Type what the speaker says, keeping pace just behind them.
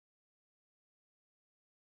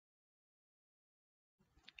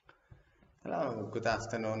Hello, good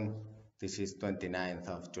afternoon. This is 29th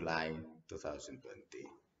of July 2020.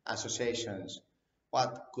 Associations,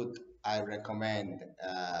 what could I recommend?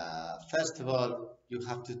 First of all, you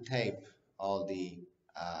have to tape all the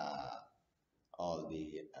uh,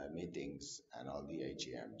 meetings and all the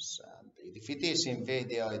AGMs. And if it is in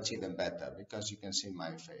video, it's even better because you can see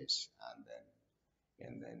my face, and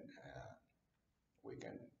then we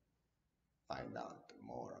can find out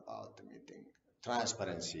more about the meeting.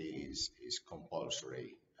 Transparency is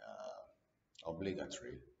compulsory,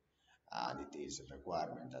 obligatory, and it is a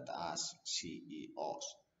requirement that as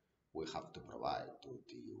CEOs we have to provide to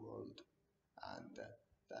the world, and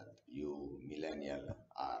that you millennial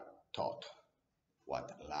are taught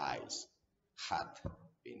what lies had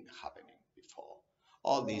been happening before.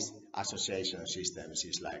 All these association systems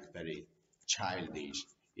is like very childish.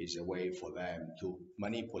 Is a way for them to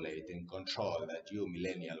manipulate and control that you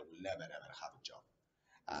millennial will never ever have a job.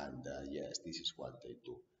 And yes, this is what they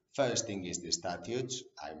do. First thing is the statutes.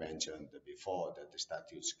 I mentioned before that the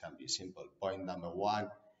statutes can be simple. Point number one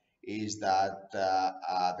is that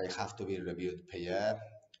they have to be reviewed per year,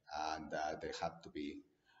 and they have to be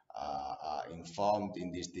informed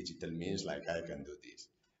in these digital means, like I can do this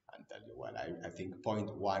and tell you, well, I think point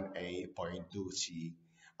 1A, point 2C,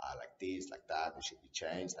 like this, like that, they should be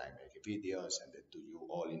changed. I make videos and then do you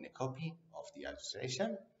all in a copy of the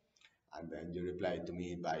illustration, and then you reply to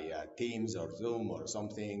me by Teams or Zoom or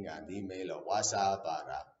something, and email or WhatsApp, or,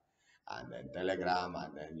 and then Telegram,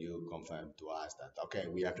 and then you confirm to us that okay,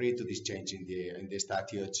 we agree to this change in the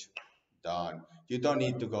statutes. Done. You don't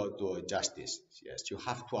need to go to justice. Yes, you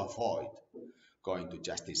have to avoid going to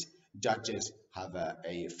justice. Judges have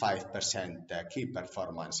a 5% key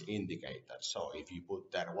performance indicator. So if you put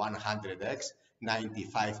there 100x,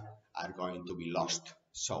 95 are going to be lost.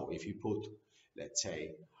 So if you put, let's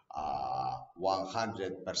say,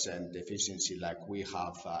 100% efficiency like we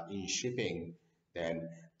have in shipping, then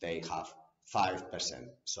they have 5%.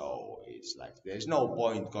 So it's like there's no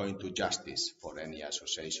point going to justice for any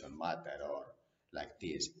association matter or like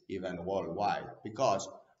this, even worldwide, because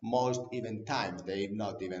most even times they've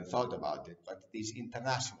not even thought about it. But these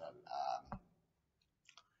international,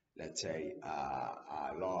 let's say,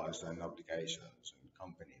 laws and obligations and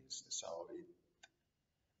companies, so it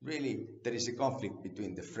really there is a conflict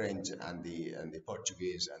between the French and the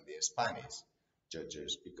Portuguese and the Spanish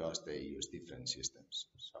judges because they use different systems.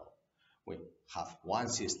 So we have one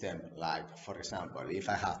system, like for example, if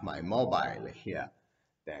I have my mobile here,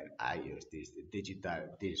 then I use this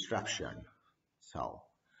digital disruption. So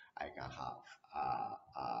I can have,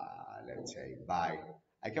 let's say,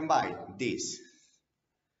 I can buy this.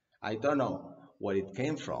 I don't know where it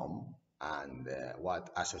came from and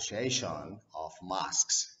what association of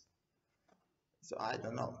masks. So I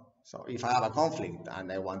don't know. So if I have a conflict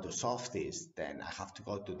and I want to solve this, then I have to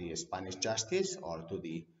go to the Spanish justice or to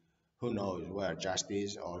the who knows where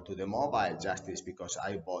justice or to the mobile justice because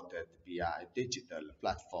I bought it via a digital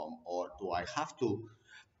platform, or do I have to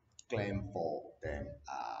claim for them?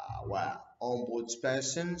 Well,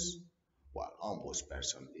 ombudspersons. Well,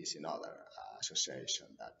 ombudsperson is another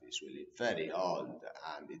association that is really very old,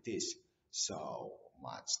 and it is so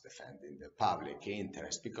much defending the public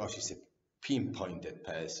interest because it's a pinpointed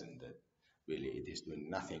person that really it is doing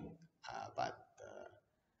nothing but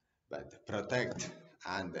protect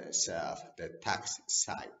and serve the tax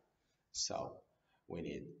side. So we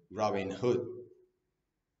need Robin Hood,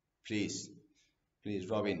 please, please,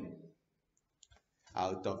 Robin,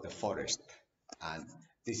 out of the forest. And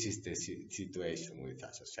this is the situation with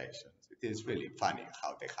associations. It is really funny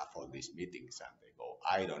how they have all these meetings and they go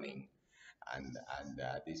ironing, and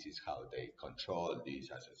this is how they control this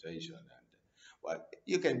association. And well,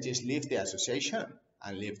 you can just leave the association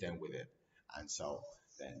and leave them with it, and so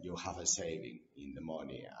then you have a saving in the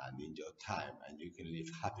money and in your time, and you can live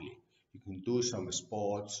happily. You can do some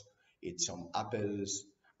sports, eat some apples,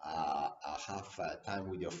 have time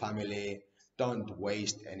with your family. Don't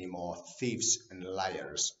waste any more thieves and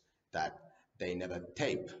liars that they never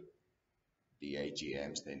tape the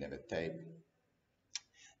AGMs, they never tape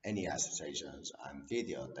any associations and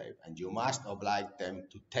videotape, and you must oblige them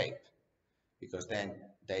to tape because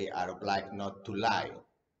then they are obliged not to lie,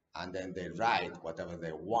 and then they write whatever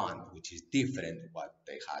they want, which is different what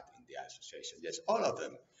they had in the association. Yes, all of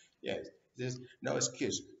them. Yes, there's no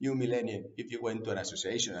excuse. You millennium, if you went to an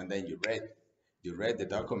association and then you read the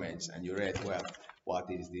documents and you read, well,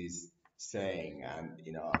 what is this saying, and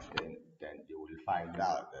then you will find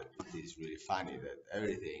out that it is really funny that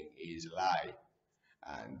everything is lie,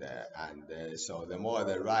 and so the more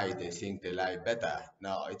they write, they think they lie better.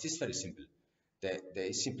 No, it is very simple.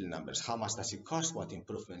 the simple numbers. How much does it cost? What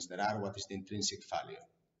improvements there are? What is the intrinsic value?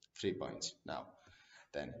 3 points. Now,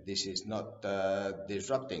 then this is not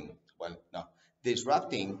disrupting. Well, no,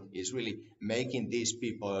 disrupting is really making these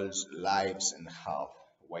people's lives and health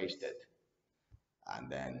wasted, and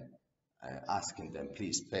then asking them,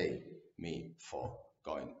 please pay me for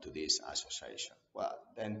going to this association. Well,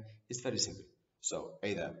 then it's very simple. So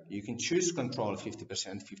either you can choose control 50%,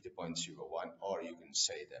 50.01, or you can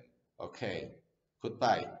say them, okay,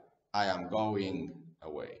 goodbye, I am going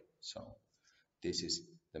away. So this is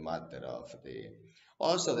the matter of the,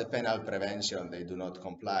 also the penal prevention. They do not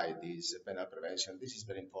comply. This penal prevention, this is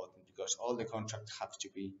very important because all the contracts have to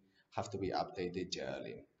be updated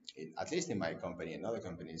yearly. At least in my company and other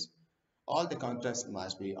companies, all the contracts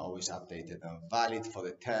must be always updated and valid for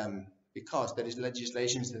the term, because there is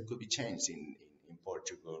legislations that could be changed in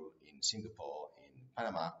Portugal, in Singapore, in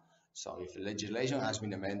Panama. So if legislation has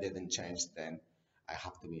been amended and changed, then I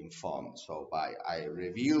have to be informed. So I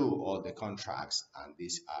review all the contracts and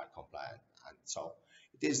these are compliant. And so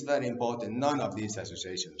it is very important. None of these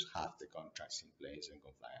associations have the contracts in place and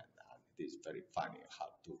compliant. And it is very funny how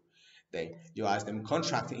to you ask them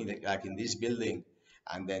contract like in this building,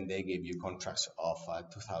 and then they give you contracts of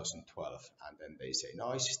 2012, and then they say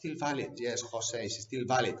no, it's still valid. Yes, Jose, it's still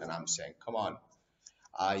valid. And I'm saying, come on,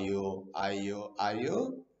 are you,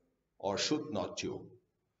 or should not you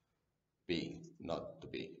be, not to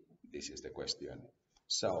be? This is the question.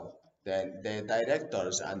 So then the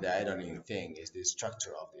directors, and the ironing thing is the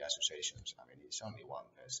structure of the associations. I mean, it's only one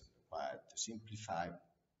person required to simplify,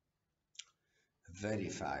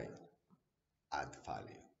 verify, add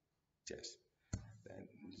value. Yes.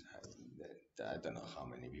 Then I don't know how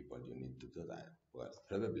many people you need to do that. Well,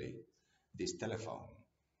 probably this telephone,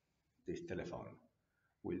 this telephone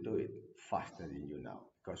will do it faster than you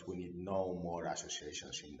know, because we need no more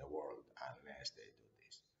associations in the world unless they do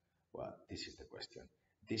this. Well, this is the question.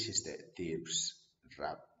 This is the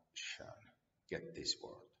disruption. Get this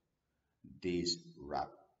word.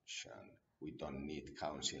 Disruption. We don't need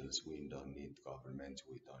councils, we don't need governments,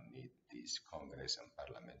 we don't need this Congress and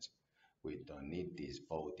parliaments, we don't need this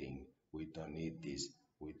voting, we don't need this,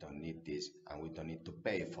 we don't need this, and we don't need to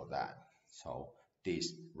pay for that. So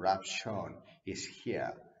disruption is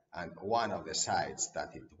here, and one of the sides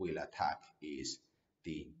that it will attack is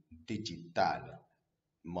the digital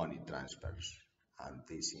money transfers, and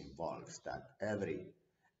this involves that every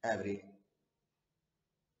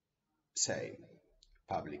say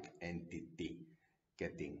public entity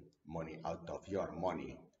getting money out of your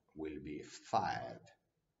money will be fired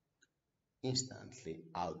instantly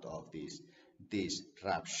out of this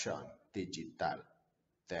disruption digital.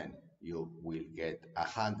 Then you will get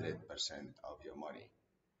 100% of your money,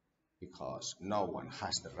 because no one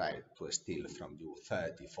has the right to steal from you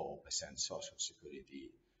 34% social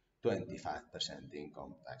security, 25%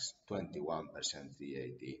 income tax, 21%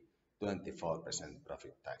 VAT, 24%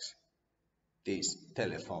 profit tax. This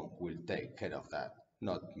telephone will take care of that,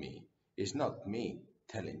 not me. It's not me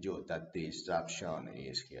telling you that this disruption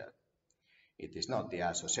is here. It is not the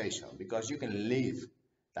association, because you can leave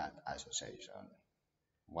that association.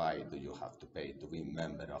 Why do you have to pay to be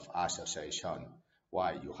member of association?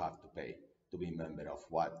 Why you have to pay to be member of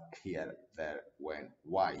what, here, there, when?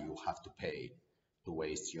 Why you have to pay to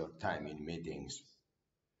waste your time in meetings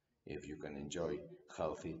if you can enjoy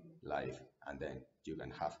healthy life, and then you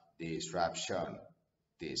can have disruption?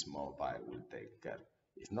 This mobile will take care.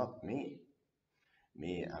 It's not me.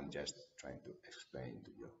 I'm just trying to explain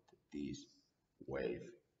to you that this wave,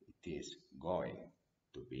 it is going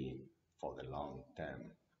to be for the long term,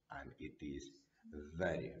 and it is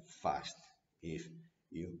very fast. If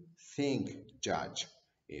you think judge,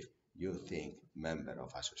 if you think member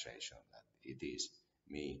of association that it is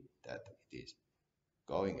me, that it is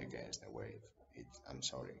going against the wave, I'm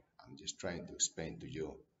sorry, I'm just trying to explain to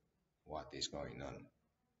you what is going on.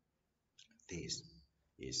 This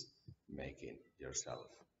is making yourself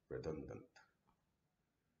redundant.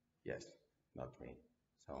 Yes, not me.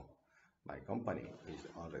 So my company is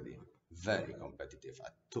already very competitive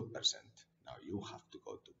at 2%. Now you have to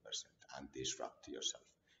go 2% and disrupt yourself.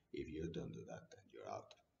 If you don't do that, then you're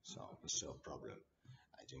out. So it's a problem,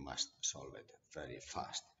 and you must solve it very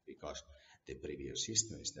fast, because the previous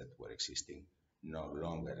systems that were existing no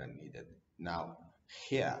longer are needed. Now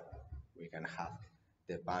here we can have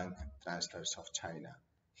the bank transfers of China.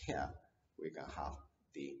 Here we can have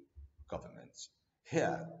the governments.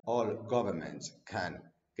 Here all governments can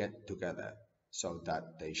get together so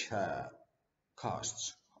that they share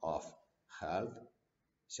costs of health,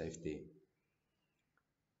 safety,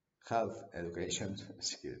 health, education,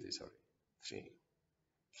 security, sorry, three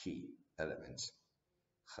key elements: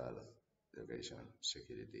 health, education,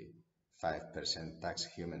 security, 5% tax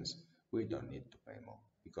humans. We don't need to pay more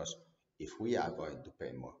because if we are going to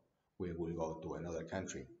pay more, we will go to another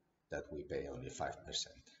country that we pay only 5%.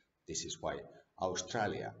 This is why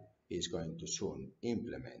Australia is going to soon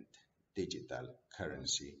implement digital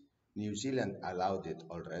currency. New Zealand allowed it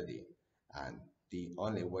already, and the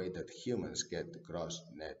only way that humans get gross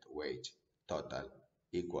net wage total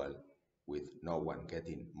equal with no one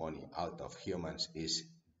getting money out of humans is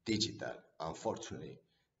digital. Unfortunately,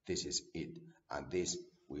 this is it, and this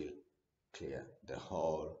will clear the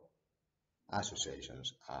whole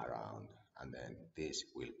associations around, and then this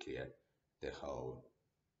will clear the whole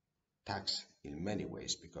tax in many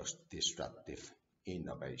ways because disruptive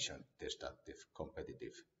innovation, disruptive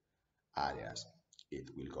competitive areas, it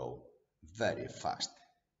will go very fast.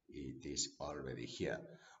 It is already here.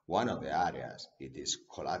 One of the areas it is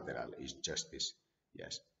collateral is justice.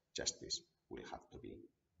 Yes, justice will have to be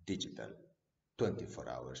digital, 24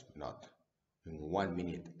 hours, not in 1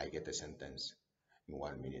 minute I get a sentence, in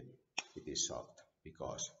 1 minute it is solved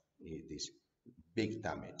because it is big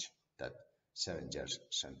damage that 7 years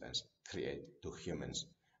sentence create to humans,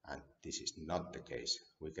 and this is not the case.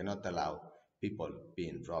 We cannot allow people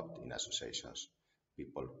being robbed in associations,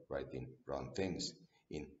 people writing wrong things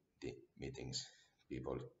in the meetings,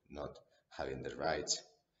 people not having the rights,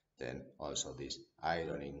 then also this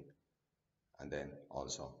ironing, and then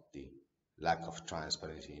also the lack of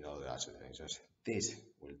transparency in all the associations. This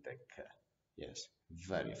will take care, yes,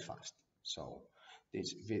 very fast. So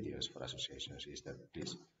these videos for associations is that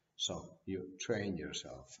please, so you train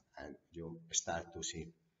yourself and you start to see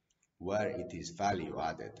where it is value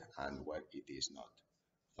added and where it is not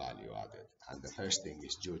value added. And the first thing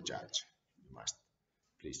is you judge. You must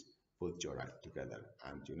please put your act together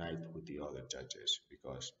and unite with the other judges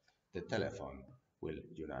because the telephone will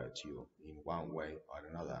unite you in one way or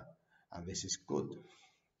another. And this is good.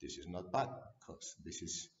 This is not bad because this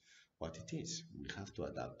is what it is. We have to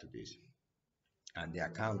adapt to this. And the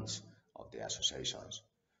accounts of the associations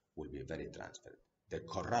will be very transparent. The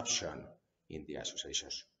corruption in the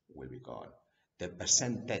associations will be gone. The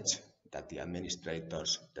percentage that the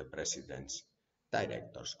administrators, the presidents,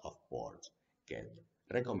 directors of boards get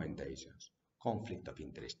recommendations, conflict of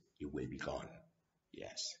interest, it will be gone.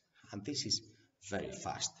 Yes. And this is very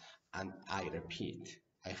fast. And I repeat,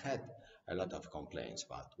 I had a lot of complaints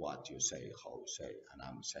about what you say, how you say, and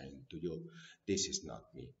I'm saying to you, this is not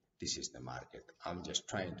me, this is the market. I'm just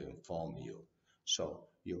trying to inform you. So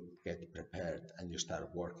you get prepared and you start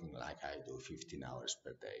working like I do 15 hours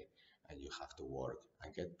per day, and you have to work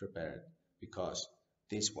and get prepared because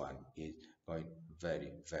this one is going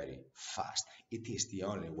very, very fast. It is the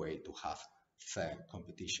only way to have fair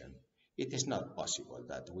competition. It is not possible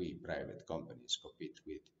that we private companies compete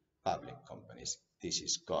with public companies. This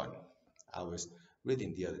is gone. I was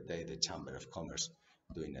reading the other day the Chamber of Commerce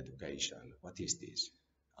doing education. What is this?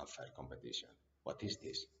 Unfair competition. What is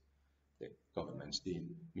this? The governments, the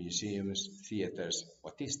museums, theaters.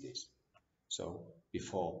 What is this? So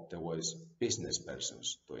before there was business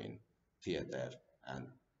persons doing theater and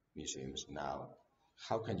museums. Now,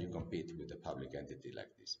 how can you compete with a public entity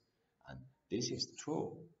like this? And this is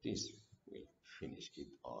true. This will finish it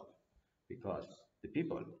all because the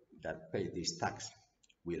people that pay this tax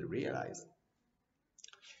will realize,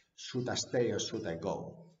 should I stay or should I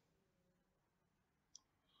go?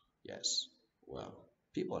 Yes, well,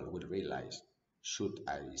 people will realize, should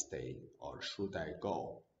I stay or should I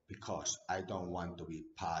go? Because I don't want to be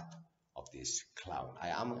part of this clown. I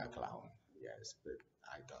am a clown, yes, but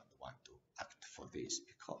I don't want to act for this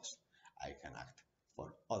because I can act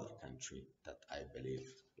for other country that I believe,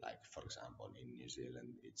 like for example in New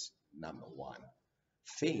Zealand, it's number one.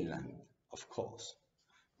 Finland, of course,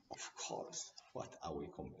 what are we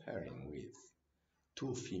comparing with?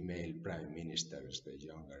 Two female prime ministers, the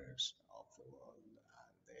youngest of the world,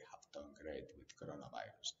 and they have done great with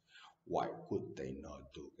coronavirus. Why could they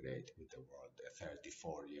not do great with the world? The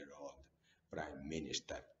 34-year-old prime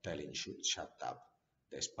minister telling should shut up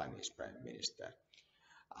the Spanish prime minister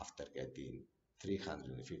after getting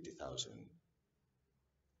 350,000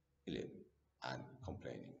 and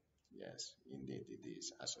complaining. Yes, indeed it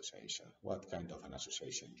is association. What kind of an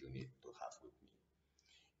association you need to have with me?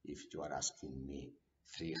 If you are asking me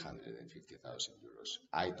 350,000 euros,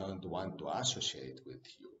 I don't want to associate with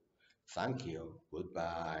you. Thank you.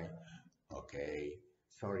 Goodbye. Okay.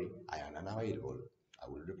 Sorry, I am unavailable. I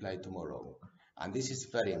will reply tomorrow. And this is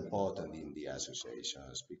very important in the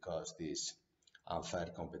associations because these unfair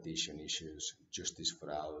competition issues, justice for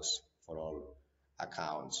all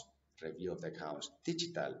accounts, review of the accounts,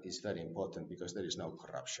 digital is very important because there is no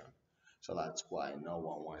corruption. So that's why no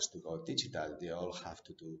one wants to go digital. They all have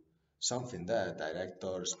to do something there,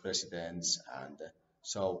 directors, presidents, and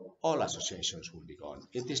so all associations will be gone.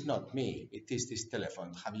 It is not me, it is this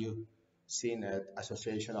telephone. Have you seen an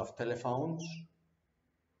association of telephones?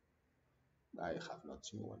 I have not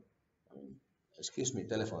seen one. I mean, excuse me,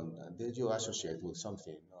 telephone, did you associate with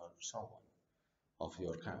something or someone of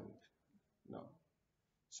your kind? No.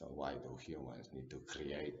 So why do humans need to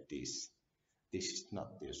create this? This is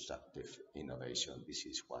not disruptive innovation. This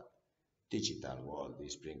is what digital world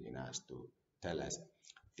is bringing us to tell us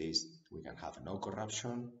this. We can have no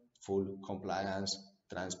corruption, full compliance,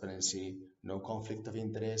 transparency, no conflict of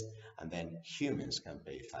interest, and then humans can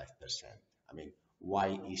pay 5%. I mean,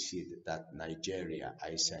 why is it that Nigeria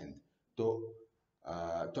I send to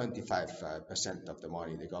 25% of the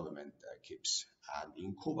money the government keeps, and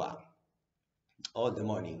in Cuba all the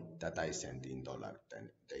money that I send in dollar, then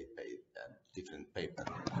they pay different paper.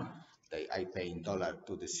 I pay in dollar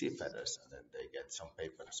to the seafarers, and then they get some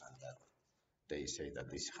papers, and that they say that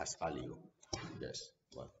this has value. Yes,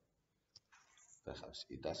 well, perhaps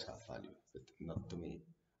it does have value, but not to me.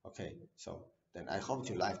 Okay, so then I hope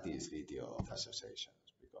you like this video of associations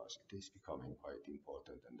because it is becoming quite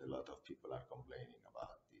important, and a lot of people are complaining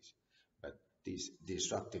about this. But this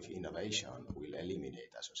disruptive innovation will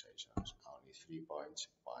eliminate associations. Only 3 points.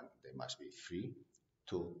 One, they must be free.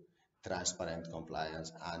 Two, transparent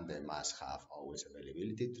compliance, and they must have always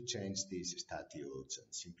availability to change these statutes and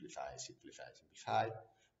simplify, simplify, simplify.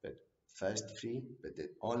 But first free, but the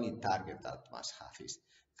only target that must have is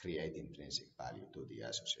create intrinsic value to the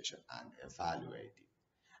association and evaluate it.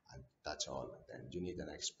 And that's all. Then you need an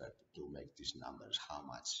expert to make these numbers, how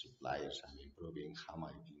much suppliers I'm improving, how am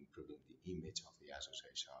I improving the image of the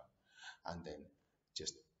association, and then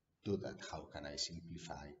just do that. How can I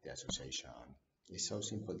simplify the association? It's so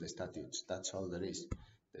simple, the statutes, that's all there is.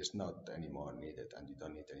 There's not any more needed, and you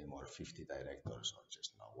don't need any more 50 directors or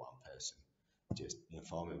just not one person. Just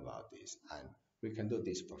inform about this, and we can do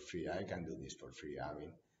this for free. I can do this for free. I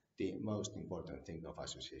mean, the most important thing of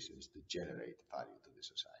association is to generate value to the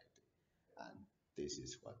society, and this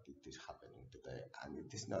is what it is happening today. And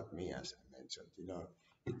it is not me, as I mentioned.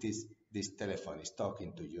 It is this telephone is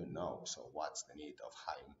talking to you now. So what's the need of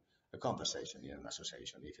having a conversation in an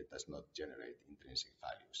association if it does not generate intrinsic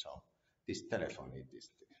value? So this telephone, it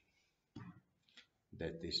is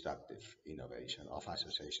the disruptive innovation of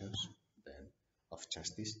associations, then of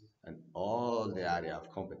justice, and all the area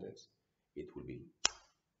of competence, it will be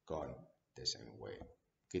gone the same way.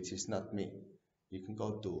 It is not me. You can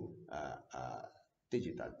go to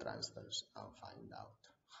digital transfers and find out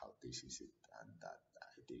how this is it, and that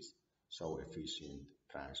it is so efficient,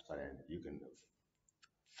 transparent. You can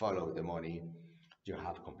follow the money, you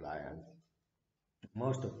have compliance.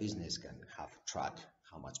 Most of business can have track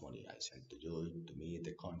how much money I send to you, to me,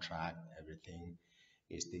 the contract, everything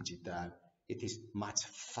is digital. It is much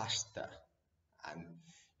faster, and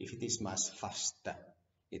if it is much faster,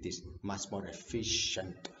 it is much more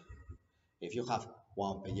efficient. If you have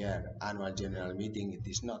one per year annual general meeting, it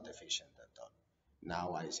is not efficient at all.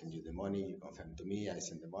 Now I send you the money, you confirm to me, I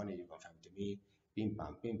send the money, you confirm to me, pim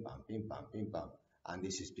pam, pim pam, pim pam, pim pam, and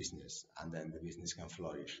this is business, and then the business can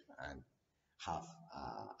flourish and have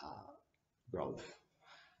growth.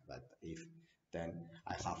 But if then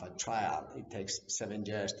I have a trial, it takes 7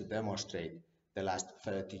 years to demonstrate the last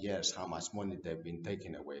 30 years how much money they've been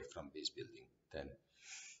taken away from this building, then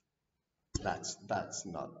that's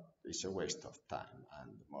not, it's a waste of time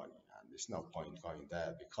and money, and there's no point going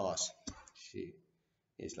there because she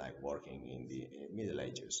is like working in the Middle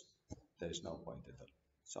Ages. There's no point at all.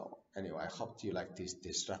 So anyway, I hope you like these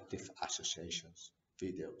disruptive associations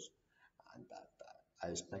videos, and that I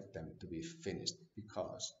expect them to be finished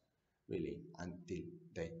because really until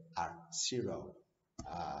they are zero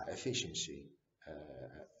efficiency,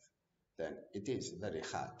 then it is very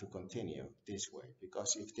hard to continue this way,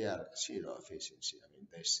 because if they are zero efficiency, I mean,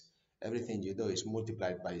 there's everything you do is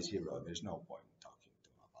multiplied by zero. There's no point talking to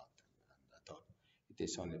them about them at all. It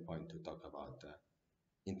is only point to talk about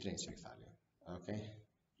intrinsic value. Okay,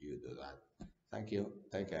 you do that. Thank you.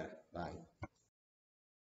 Take care. Bye.